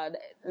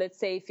 let's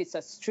say, if it's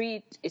a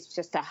street, it's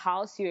just a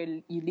house,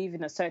 you live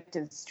in a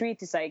certain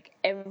street, it's like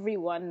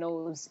everyone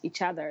knows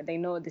each other. They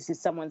know this is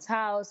someone's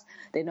house.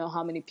 They know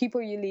how many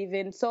people you live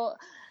in. So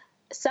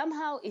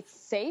somehow it's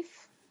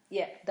safe.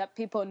 Yeah, that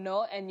people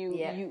know, and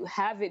you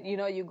have it, you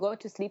know, you go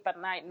to sleep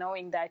at night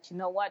knowing that, you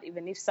know what,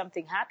 even if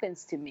something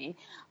happens to me,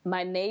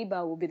 my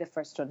neighbor will be the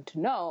first one to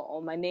know,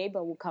 or my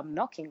neighbor will come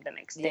knocking the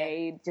next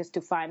day just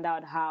to find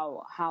out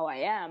how I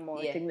am, or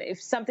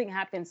if something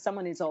happens,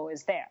 someone is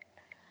always there.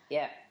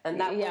 Yeah, and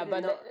that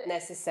would not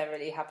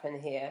necessarily happen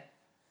here.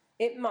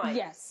 It might.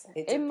 Yes,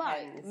 It it depends.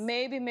 might.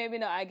 Maybe, maybe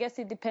not. I guess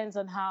it depends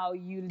on how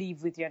you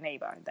live with your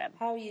neighbor then.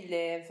 How you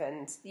live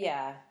and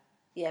yeah,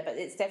 but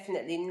it's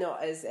definitely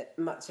not as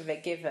much of a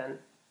given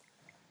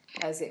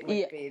as it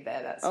would be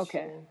there. That's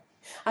true.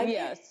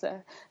 Yes.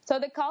 So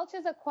the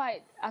cultures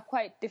are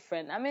quite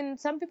different. I mean,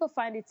 some people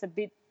find it's a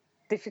bit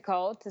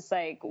difficult. It's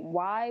like,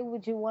 why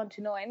would you want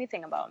to know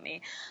anything about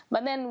me?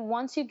 But then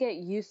once you get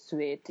used to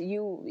it,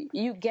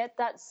 you get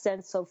that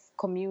sense of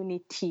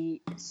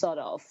community, sort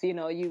of. You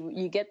know,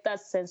 you get that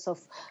sense of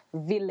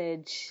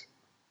village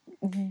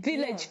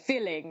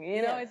feeling.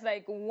 You know, it's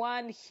like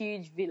one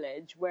huge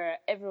village where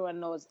everyone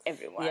knows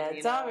everyone. Yeah,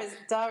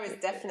 Dar is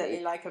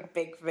definitely like a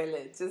big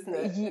village, isn't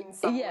it? In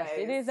some yes, ways.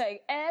 it is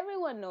like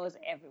everyone knows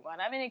everyone.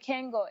 I mean, you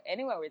can't go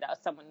anywhere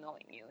without someone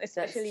knowing you,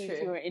 especially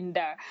if you're in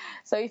Dar.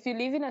 So if you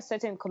live in a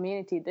certain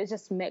community, they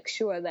just make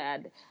sure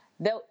that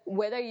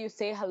whether you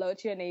say hello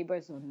to your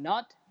neighbors or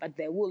not, but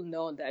they will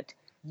know that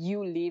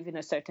you live in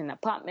a certain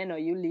apartment or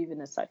you live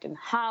in a certain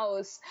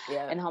house,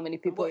 and how many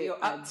people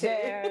are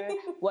there,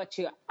 what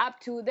you're up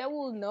to. They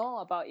will know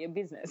about your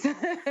business.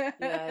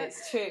 Yeah,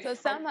 it's true. So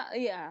somehow,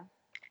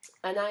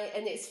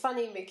 And it's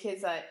funny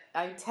because I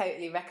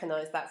totally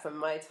recognise that from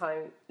my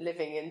time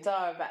living in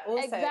Dar, but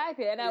also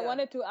exactly. And I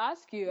wanted to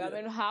ask you. I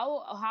mean,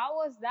 how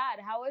was that?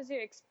 How was your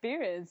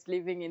experience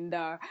living in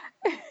Dar?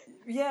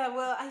 Yeah,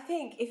 well, I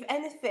think if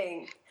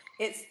anything,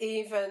 it's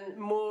even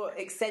more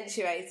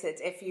accentuated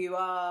if you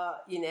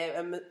are,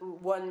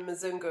 one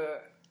Mzungu.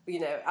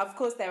 Of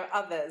course there are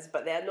others,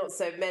 but there are not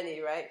so many,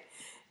 right?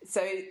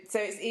 So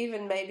it's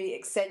even maybe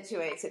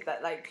accentuated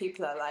that like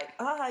people are like,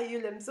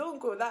 Yule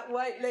Mzungu, that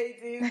white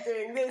lady is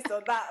doing this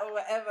or that or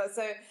whatever.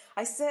 So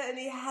I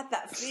certainly had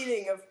that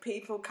feeling of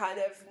people kind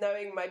of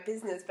knowing my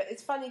business. But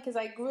it's funny because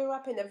I grew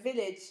up in a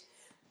village,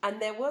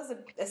 and there was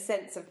a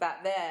sense of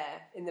that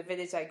there in the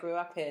village I grew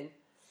up in.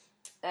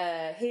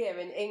 Here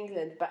in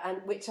England,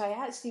 which I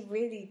actually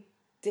really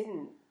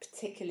didn't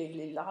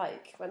particularly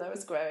like when I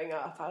was growing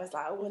up. I was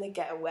like, I want to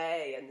get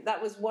away, and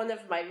that was one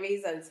of my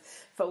reasons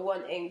for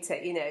wanting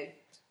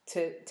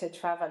to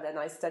travel. And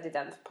I studied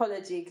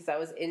anthropology because I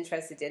was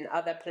interested in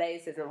other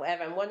places and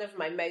whatever. And one of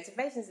my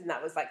motivations in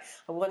that was like,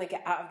 I want to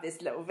get out of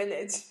this little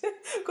village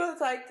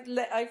because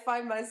I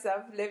find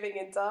myself living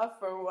in Dar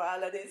for a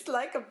while, and it's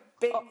like a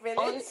big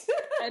village.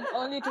 And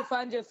only to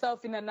find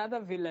yourself in another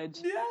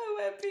village. Yeah,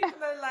 where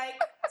people are like,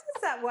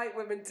 what's that white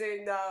woman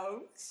doing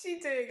now? What's she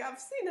doing? I've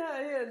seen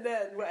her here and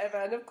there and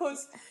whatever. And of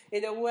course,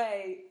 in a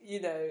way,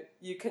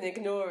 you can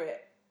ignore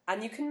it.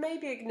 And you can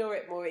maybe ignore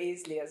it more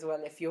easily as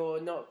well if you're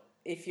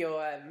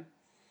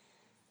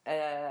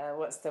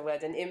what's the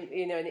word? An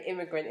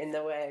immigrant in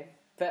the way.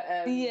 But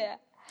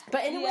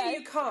But in a way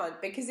you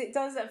can't, because it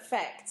does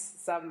affect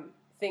some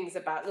things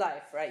about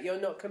life, right? You're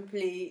not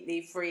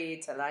completely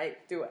free to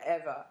like do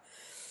whatever.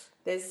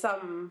 There's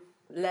some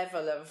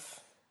level of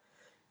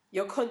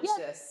you're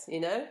conscious,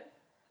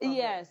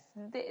 Yes,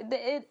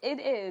 it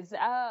is.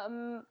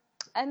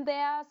 And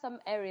there are some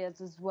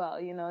areas as well.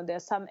 There are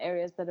some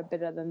areas that are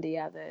better than the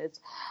others.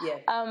 Yeah.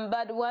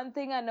 But one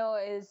thing I know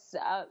is,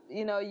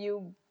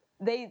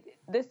 they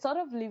sort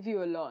of leave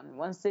you alone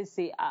once they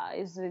say,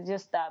 it's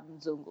just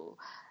Mzungu.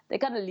 They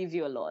kind of leave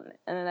you alone,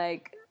 and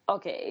like,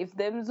 okay, if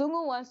the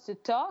Mzungu wants to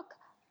talk,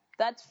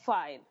 that's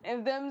fine.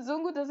 If the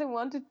Mzungu doesn't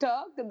want to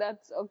talk,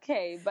 that's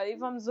okay. But if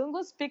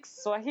Mzungu speaks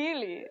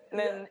Swahili,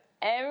 then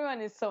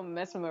everyone is so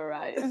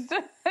mesmerized.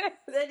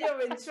 Then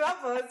you're in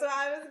trouble, that's what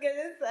I was going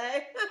to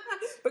say.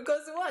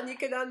 Because one, you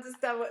can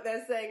understand what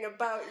they're saying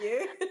about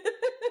you.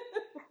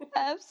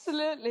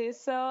 Absolutely.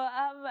 So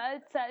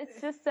it's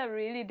just a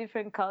really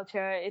different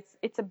culture.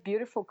 It's a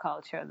beautiful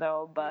culture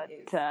though, but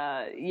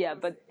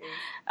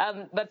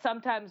but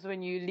sometimes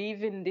when you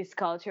live in this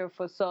culture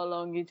for so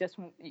long,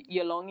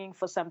 you're longing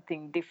for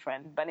something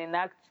different.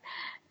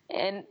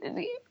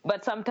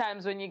 But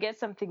sometimes when you get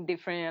something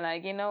different, you're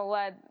like, you know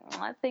what?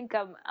 I think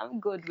I'm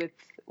good with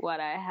what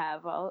I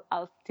have.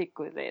 I'll stick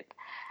with it.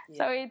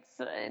 Yeah.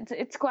 So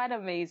it's quite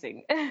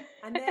amazing.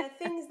 And there are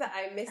things that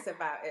I miss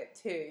about it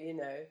too.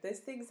 There's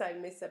things I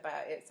miss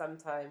about it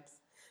sometimes.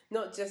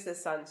 Not just the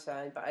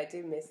sunshine, but I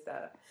do miss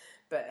that.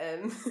 But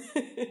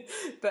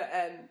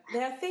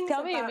there are things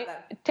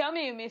that. Tell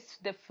me you miss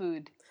the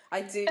food.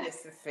 I do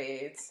miss the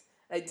food.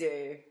 I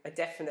do. I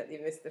definitely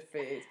miss the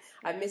food.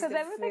 I miss the food.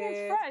 Because everything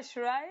is fresh,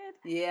 right?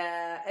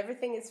 Yeah,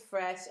 everything is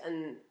fresh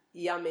and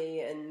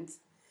yummy, and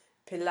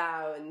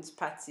pilau and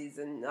patties,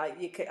 and I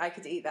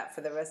could eat that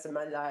for the rest of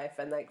my life,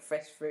 and like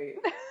fresh fruit.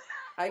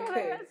 I could. For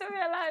the rest of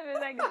your life, it's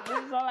like, this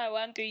is all I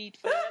want to eat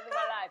for the rest of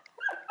my life.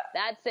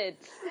 That's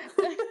it.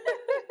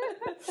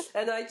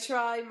 And I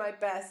try my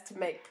best to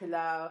make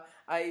pilau.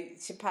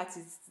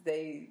 Chapatis,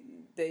 they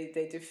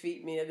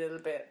defeat me a little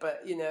bit,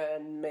 but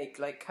and make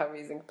like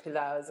curries and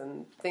pilaus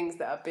and things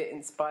that are a bit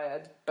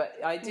inspired. But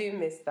I do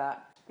miss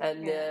that,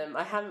 and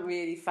I haven't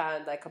really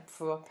found like a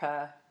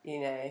proper,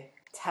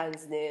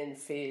 Tanzanian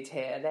food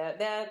here.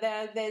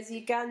 There's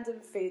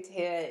Ugandan food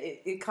here.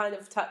 It kind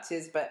of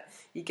touches, but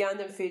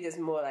Ugandan food is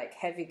more like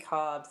heavy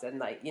carbs and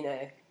like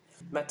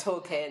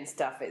matoke and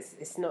stuff.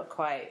 It's not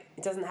quite.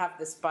 It doesn't have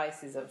the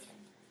spices of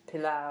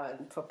pilau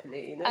and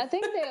properly, you know. I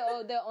think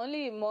the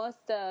only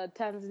most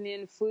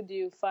Tanzanian food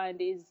you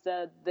find is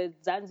the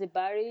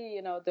Zanzibari,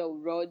 you know, the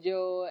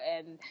rojo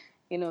and,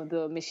 you know,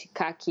 the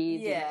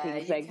mishikakis and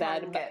things like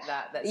that. Yeah, you can get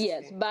that. That's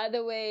yes. true. By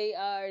the way,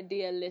 our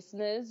dear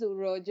listeners,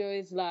 rojo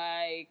is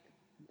like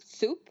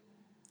soup.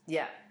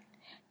 Yeah.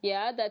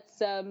 Yeah,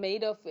 that's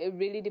made of. It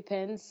really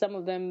depends. Some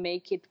of them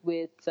make it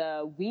with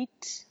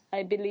wheat,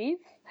 I believe.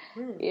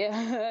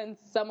 Yeah, and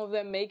some of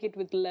them make it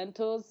with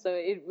lentils, so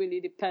it really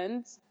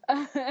depends.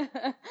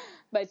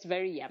 But it's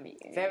very yummy.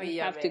 Very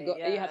You have to go.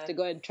 You have to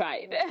go and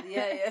try it.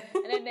 Yeah.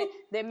 And then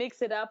they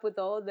mix it up with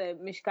all the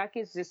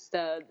mishkakis, just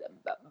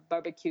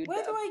barbecued.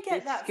 Where do I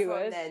get that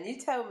skewers. from then? You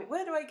tell me.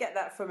 Where do I get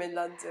that from in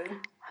London?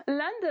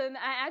 London,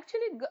 I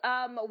actually,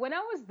 when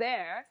I was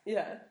there,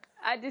 Yeah.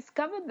 I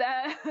discovered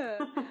that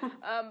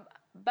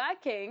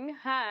Barking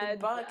had.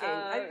 Barking.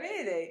 Oh,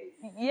 really?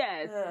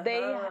 Yes,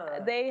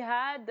 Uh-huh. they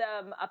had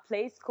a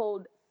place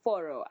called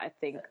Foro, I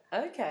think.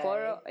 Okay.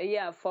 Foro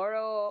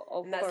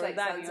or And that's like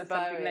Forodhani or something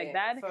Zanzibari. like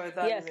that.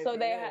 Forodhani Yes, so maybe,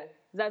 they yeah. had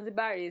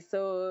Zanzibari.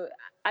 So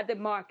at the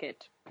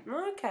market,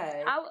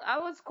 Okay. I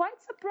was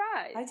quite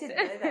surprised. I didn't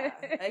know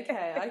that.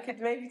 Okay, I could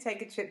maybe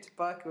take a trip to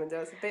Barking one day.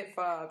 It's a bit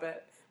far,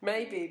 but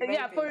maybe.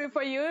 Yeah,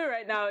 for you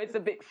right now, it's a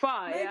bit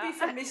far. Maybe yeah.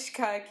 for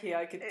Mishkaki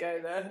I could go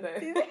there.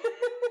 No.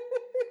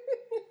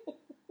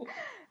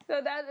 So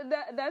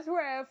that's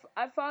where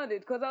I found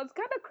it, because I was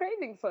kind of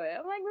craving for it.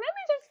 I'm like, let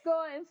me just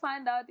go and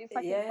find out if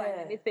I can find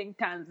anything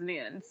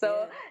Tanzanian.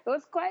 So it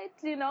was quite,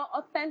 you know,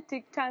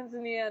 authentic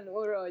Tanzanian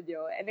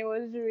urojo, and it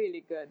was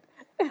really good.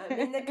 I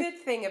mean, the good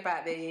thing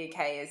about the UK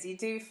is you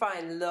do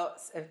find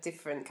lots of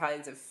different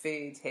kinds of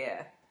food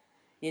here.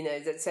 You know,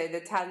 so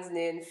the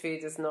Tanzanian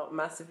food is not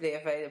massively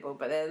available,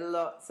 but there are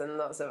lots and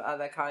lots of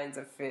other kinds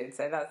of food.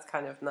 So that's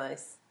kind of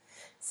nice.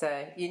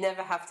 So you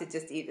never have to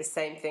just eat the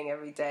same thing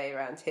every day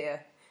around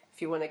here.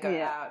 If you want to go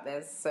out,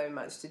 there's so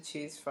much to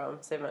choose from,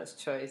 so much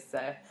choice.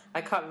 So I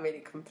can't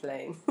really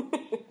complain.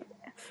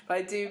 But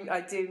I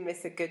do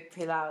miss a good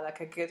pilau,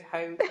 like a good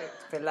home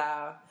cooked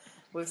pilau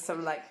with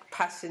some like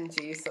passion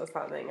juice or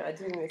something. I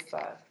do miss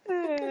that.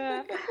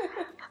 Yeah.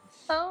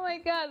 Oh my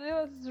God, it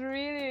was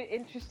really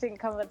interesting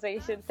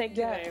conversation. Thank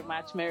you very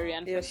much,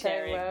 Marianne, for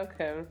sharing. You're so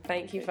welcome.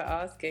 Thank you for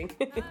asking.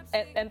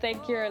 And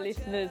thank you, our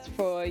listeners,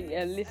 for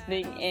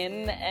listening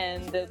in.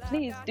 And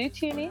please do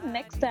tune in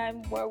next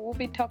time, where we'll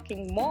be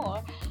talking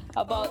more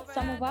about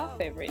some of our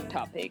favorite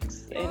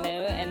topics, you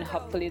know, and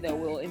hopefully that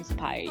will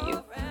inspire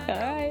you. All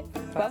right,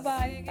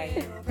 bye-bye.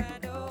 Bye.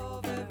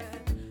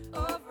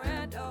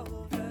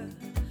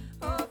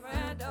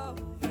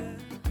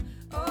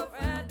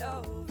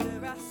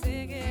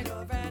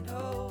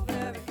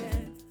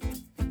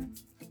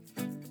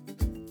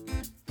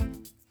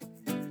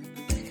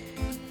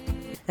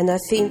 And our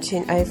theme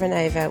tune, Over and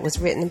Over, was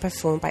written and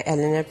performed by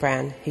Eleanor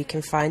Brown, who you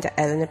can find at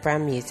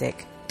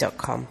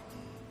eleanorbrownmusic.com.